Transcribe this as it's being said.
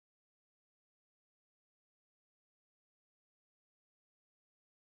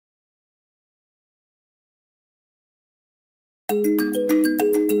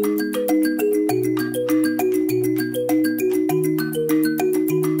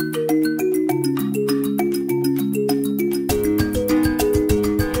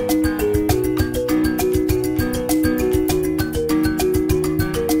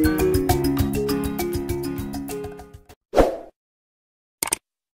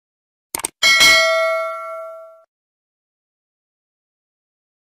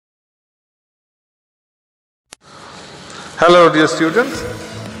Hello dear students,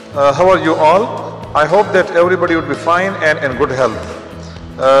 how are you all? I hope that everybody would be fine and in good health.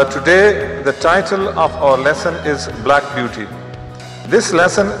 Today the title of our lesson is Black Beauty. This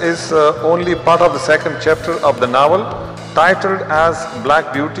lesson is only part of the second chapter of the novel titled as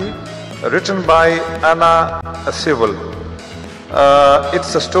Black Beauty, written by Anna Sewell.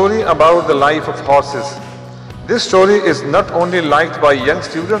 It's a story about the life of horses. This story is not only liked by young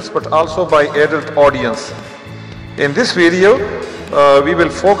students but also by adult audience. In this video, we will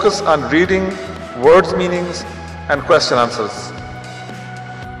focus on reading, words meanings and question answers.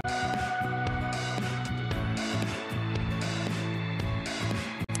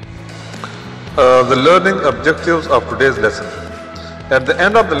 The learning objectives of today's lesson. At the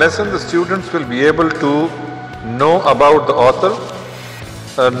end of the lesson, the students will be able to know about the author,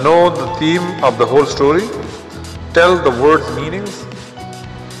 know the theme of the whole story, tell the words meanings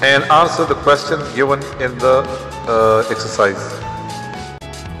and answer the questions given in the exercise.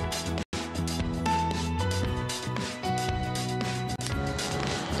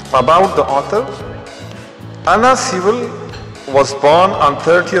 About the author, Anna Sewell was born on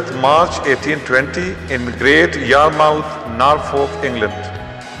 30th March 1820 in Great Yarmouth, Norfolk, England.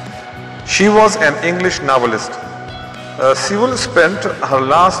 She was an English novelist. Sewell spent her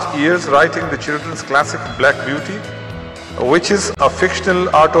last years writing the children's classic Black Beauty, which is a fictional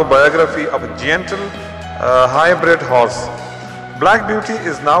autobiography of a gentle highbred horse. Black Beauty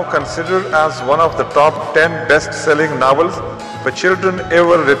is now considered as one of the top 10 best-selling novels for children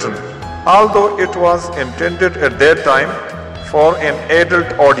ever written, although it was intended at that time for an adult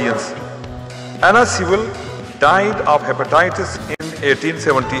audience. Anna Sewell died of hepatitis in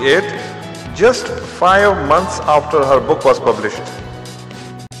 1878, just 5 months after her book was published.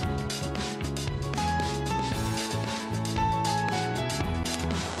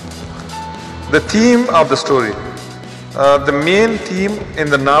 The theme of the story. The main theme in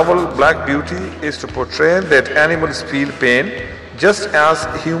the novel Black Beauty is to portray that animals feel pain just as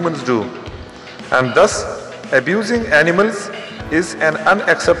humans do, and thus abusing animals is an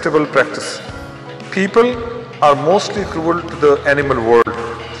unacceptable practice. People are mostly cruel to the animal world.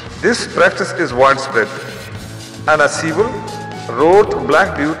 This practice is widespread. Anna Sewell wrote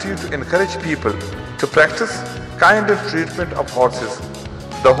Black Beauty to encourage people to practice kinder treatment of horses.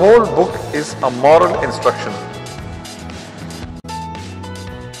 The whole book is a moral instruction.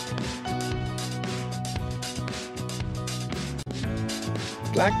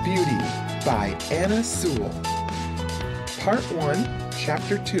 Black Beauty by Anna Sewell. Part 1,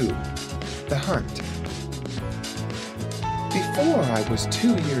 Chapter 2, The Hunt. Before I was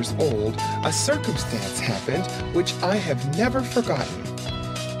 2 years old, a circumstance happened which I have never forgotten.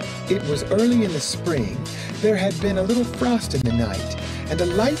 It was early in the spring. There had been a little frost in the night, and a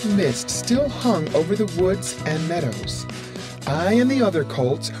light mist still hung over the woods and meadows. I and the other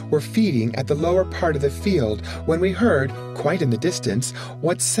colts were feeding at the lower part of the field when we heard, quite in the distance,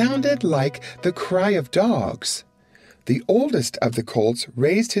 what sounded like the cry of dogs. The oldest of the colts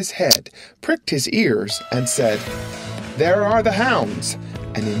raised his head, pricked his ears, and said, "There are the hounds,"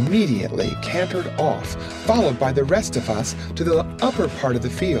 and immediately cantered off, followed by the rest of us to the upper part of the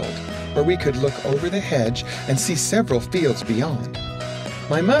field, where we could look over the hedge and see several fields beyond.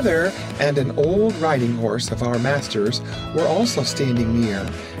 My mother and an old riding horse of our master's were also standing near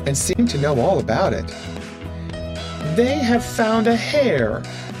and seemed to know all about it. "They have found a hare,"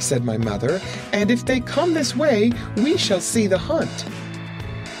 said my mother, "and if they come this way, we shall see the hunt."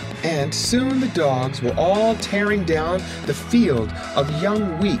 And soon the dogs were all tearing down the field of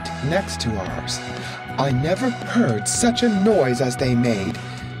young wheat next to ours. I never heard such a noise as they made.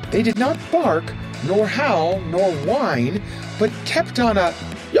 They did not bark, nor howl, nor whine, but kept on a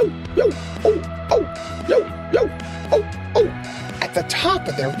yo, yo, oh, oh, yo, yo, oh, oh, at the top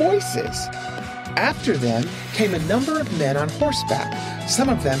of their voices. After them came a number of men on horseback, some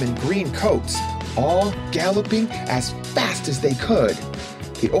of them in green coats, all galloping as fast as they could.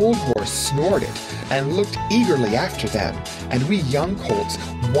 The old horse snorted and looked eagerly after them, and we young colts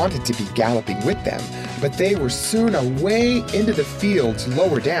wanted to be galloping with them, but they were soon away into the fields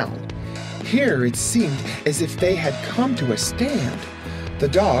lower down. Here it seemed as if they had come to a stand. The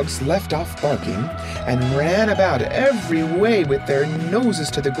dogs left off barking and ran about every way with their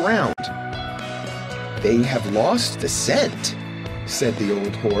noses to the ground. "They have lost the scent," said the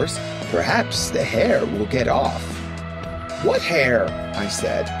old horse. "Perhaps the hare will get off." "What hare?" I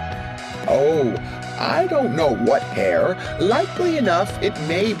said. "Oh, I don't know what hare. Likely enough, it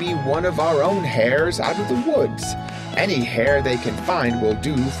may be one of our own hares out of the woods. Any hare they can find will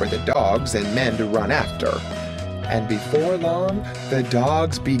do for the dogs and men to run after." And before long, the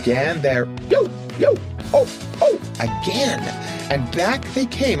dogs began their yo, yo, oh, oh, again. And back they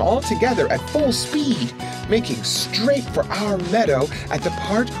came all together at full speed, making straight for our meadow at the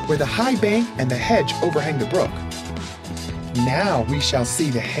part where the high bank and the hedge overhang the brook. "Now we shall see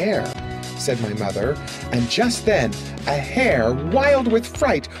the hare," said my mother, and just then a hare, wild with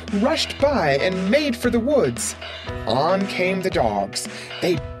fright, rushed by and made for the woods. On came the dogs.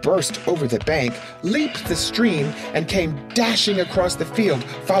 They burst over the bank, leaped the stream, and came dashing across the field,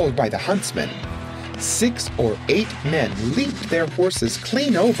 followed by the huntsmen. 6 or 8 men leaped their horses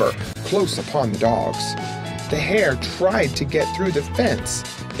clean over, close upon the dogs. The hare tried to get through the fence.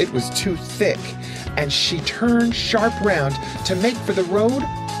 It was too thick, and she turned sharp round to make for the road,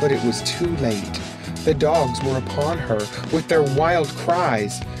 but it was too late. The dogs were upon her with their wild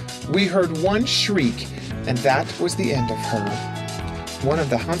cries. We heard one shriek, and that was the end of her. One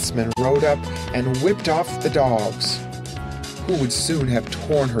of the huntsmen rode up and whipped off the dogs, who would soon have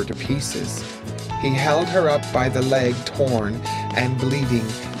torn her to pieces. He held her up by the leg, torn and bleeding,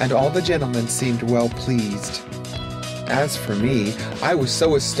 and all the gentlemen seemed well pleased. As for me, I was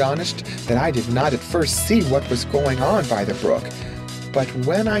so astonished that I did not at first see what was going on by the brook. But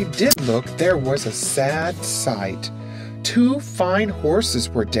when I did look, there was a sad sight. 2 fine horses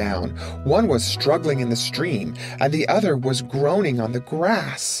were down. One was struggling in the stream, and the other was groaning on the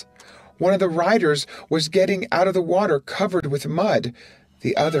grass. One of the riders was getting out of the water covered with mud.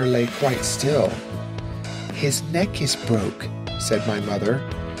 The other lay quite still. "His neck is broke," said my mother.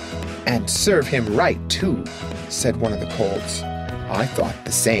 "And serve him right, too," said one of the colts. I thought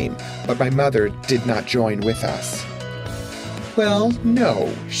the same, but my mother did not join with us. "Well, no,"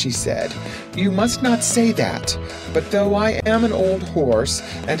 she said, "you must not say that. But though I am an old horse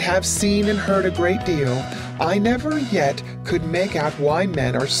and have seen and heard a great deal, I never yet could make out why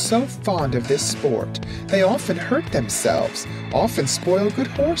men are so fond of this sport. They often hurt themselves, often spoil good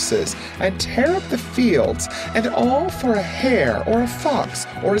horses, and tear up the fields, and all for a hare or a fox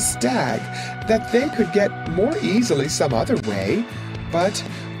or a stag that they could get more easily some other way. But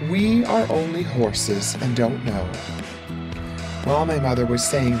we are only horses and don't know." While my mother was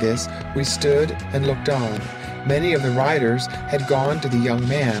saying this, we stood and looked on. Many of the riders had gone to the young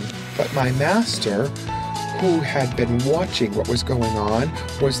man, but my master, who had been watching what was going on,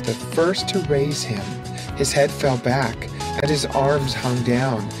 was the first to raise him. His head fell back, and his arms hung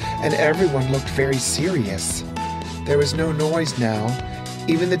down, and everyone looked very serious. There was no noise now.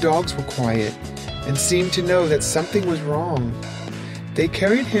 Even the dogs were quiet, and seemed to know that something was wrong. They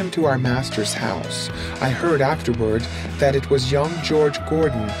carried him to our master's house. I heard afterward that it was young George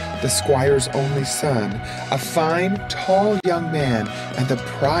Gordon, the squire's only son, a fine, tall young man, and the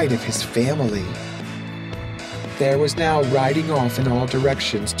pride of his family. There was now riding off in all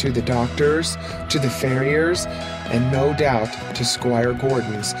directions to the doctor's, to the farrier's, and no doubt to Squire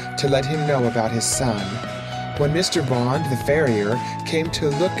Gordon's, to let him know about his son. When Mr. Bond, the farrier, came to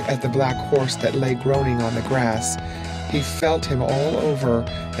look at the black horse that lay groaning on the grass, he felt him all over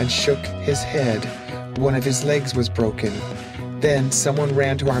and shook his head. One of his legs was broken. Then someone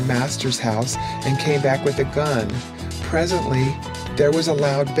ran to our master's house and came back with a gun. Presently, there was a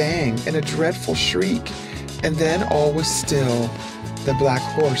loud bang and a dreadful shriek, and then all was still. The black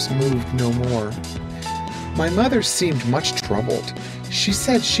horse moved no more. My mother seemed much troubled. She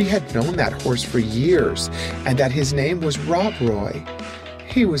said she had known that horse for years, and that his name was Rob Roy.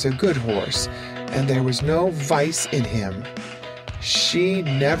 He was a good horse, and there was no vice in him. She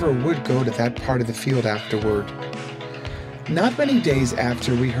never would go to that part of the field afterward. Not many days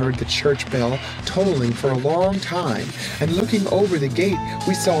after, we heard the church bell tolling for a long time, and looking over the gate,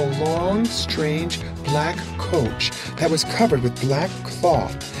 we saw a long, strange, black coach that was covered with black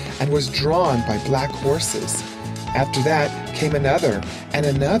cloth and was drawn by black horses. After that came another, and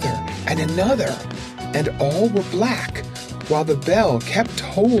another, and another, and all were black, while the bell kept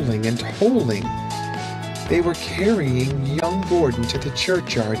tolling and tolling. They were carrying young Gordon to the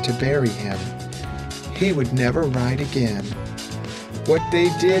churchyard to bury him. He would never ride again. What they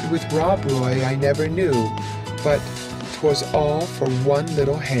did with Rob Roy I never knew, but 'twas all for one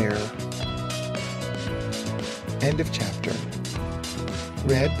little hare. End of chapter.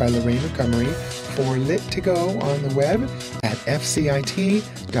 Read by Lorraine Montgomery for Lit to Go on the web at fcit.usf.edu.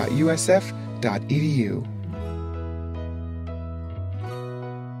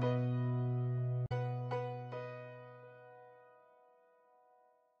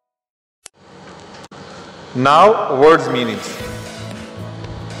 Now, words meanings.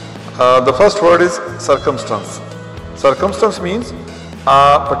 The first word is circumstance. Circumstance means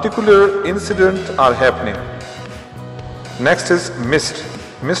a particular incident or happening. Next is mist.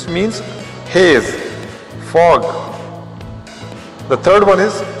 Mist means haze, fog. The third one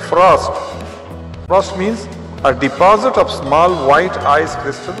is frost. Frost means a deposit of small white ice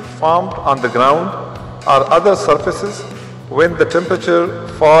crystal formed on the ground or other surfaces when the temperature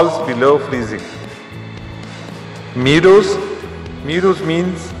falls below freezing. Meadows. Meadows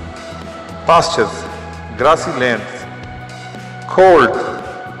means pastures, grassy lands. Cold.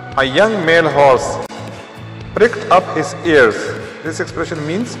 A young male horse pricked up his ears. This expression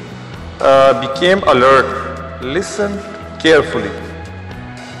means became alert, listened carefully.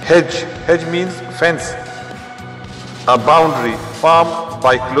 Hedge. Hedge means fence. A boundary formed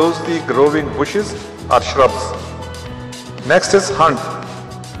by closely growing bushes or shrubs. Next is hunt.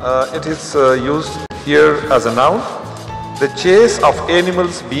 It is used here as a noun. The chase of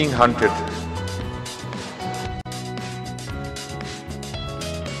animals being hunted.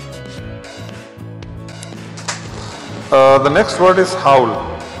 The next word is howl.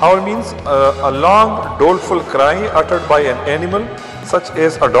 Howl means a long doleful cry uttered by an animal such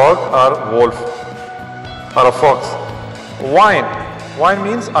as a dog or wolf or a fox. Whine. Whine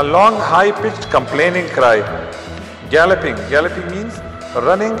means a long high-pitched complaining cry. Galloping. Galloping means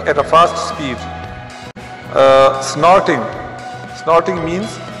running at a fast speed. Snorting. Snorting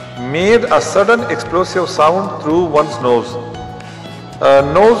means made a sudden explosive sound through one's nose.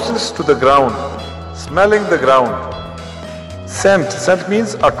 Noses to the ground. Smelling the ground. Scent. Scent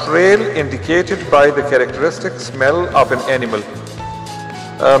means a trail indicated by the characteristic smell of an animal.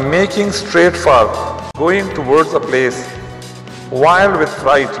 Making straight for, going towards a place. Wild with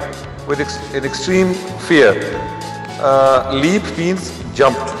fright, with in extreme fear. Leap means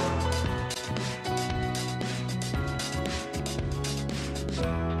jumped.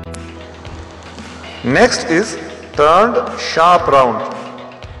 Next is turned sharp round.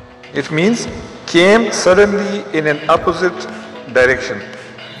 It means came suddenly in an opposite direction.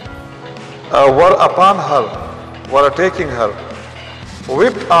 Were upon her, were attacking her.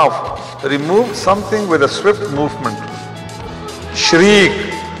 Whipped off, removed something with a swift movement. Shriek.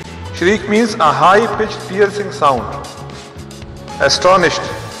 Shriek means a high-pitched piercing sound. Astonished,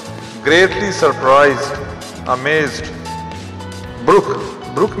 greatly surprised, amazed. Brook.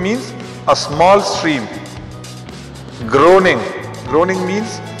 Brook means a small stream. Groaning. Groaning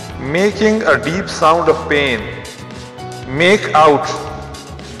means making a deep sound of pain. Make out.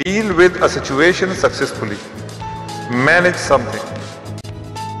 Deal with a situation successfully. Manage something.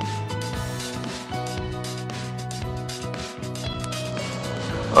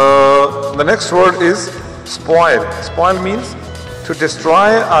 The next word is spoil. Spoil means to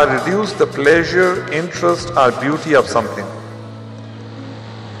destroy or reduce the pleasure, interest or beauty of something.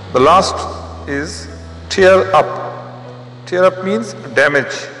 The last is tear up. Tear up means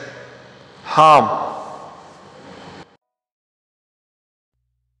damage, harm.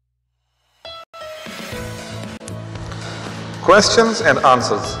 Questions and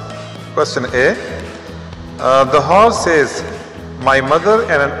answers. Question A. The horse says, "My mother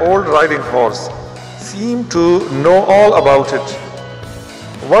and an old riding horse seem to know all about it."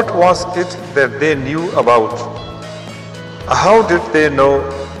 What was it that they knew about? How did they know?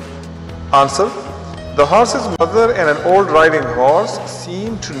 Answer. The horse's mother and an old riding horse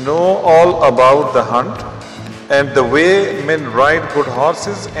seem to know all about the hunt and the way men ride good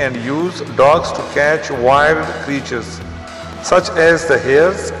horses and use dogs to catch wild creatures such as the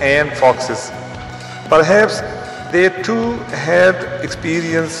hares and foxes. Perhaps they too had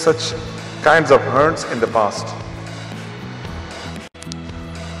experienced such kinds of hunts in the past.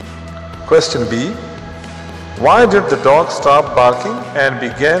 Question B. Why did the dogs stop barking and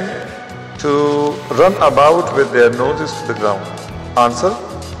began to run about with their noses to the ground? Answer.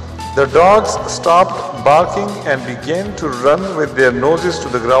 The dogs stopped barking and began to run with their noses to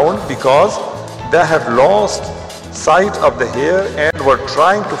the ground because they had lost sight of the hare and were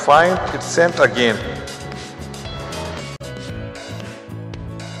trying to find its scent again.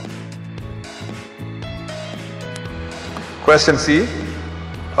 Question C.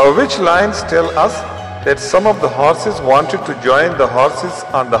 Which lines tell us that some of the horses wanted to join the horses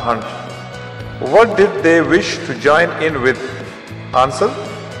on the hunt? What did they wish to join in with? Answer.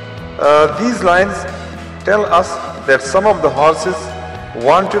 These lines tell us that some of the horses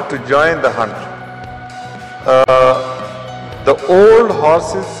wanted to join the hunt. The old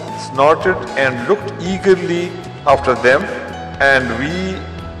horses snorted and looked eagerly after them, and we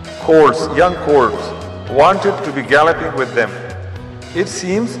colts, young colts, wanted to be galloping with them. It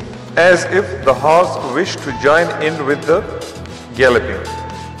seems as if the horse wished to join in with the galloping.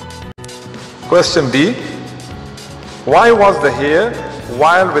 Question D. Why was the hare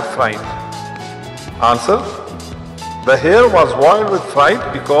wild with fright? Answer. The hare was wild with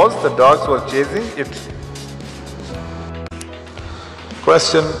fright because the dogs were chasing it.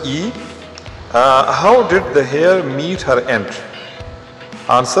 Question E. How did the hare meet her end?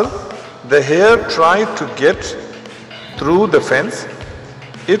 Answer. The hare tried to get through the fence.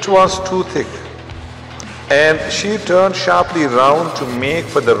 It was too thick, and she turned sharply round to make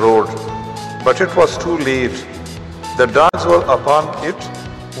for the road, but it was too late. The dogs were upon it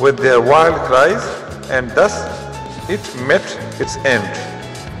with their wild cries, and thus it met its end.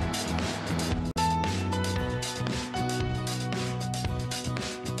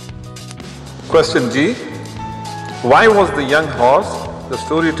 Question G. Why was the young horse, the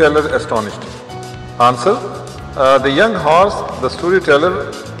storyteller, astonished? Answer. The young horse, the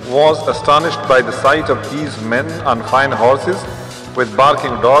storyteller, was astonished by the sight of these men on fine horses with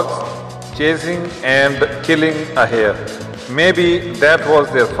barking dogs, chasing and killing a hare. Maybe that was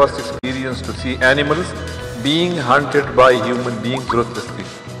their first experience to see animals being hunted by human beings ruthlessly.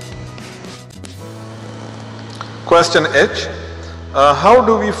 Question H. How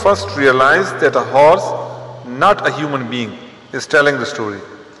do we first realize that a horse, not a human being, is telling the story?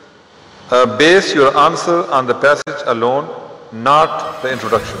 Base your answer on the passage alone, not the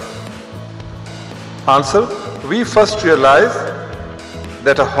introduction. Answer. We first realize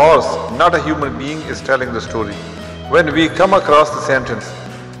that a horse, not a human being, is telling the story when we come across the sentence,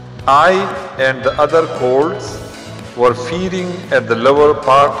 I and the other colts were feeding at the lower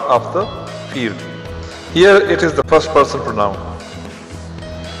part of the field. Here it is the first person pronoun.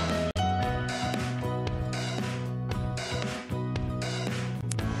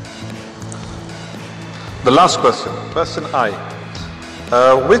 The last question, question I.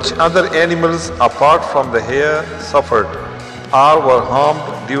 Which other animals apart from the hare suffered or were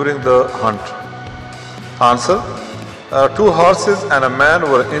harmed during the hunt? Answer. 2 horses and a man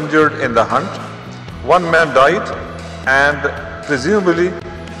were injured in the hunt. 1 man died, and presumably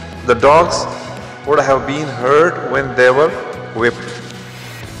the dogs would have been hurt when they were whipped.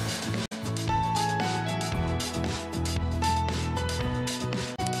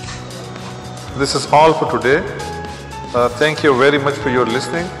 This is all for today. Thank you very much for your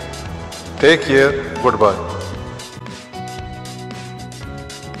listening. Take care. Goodbye.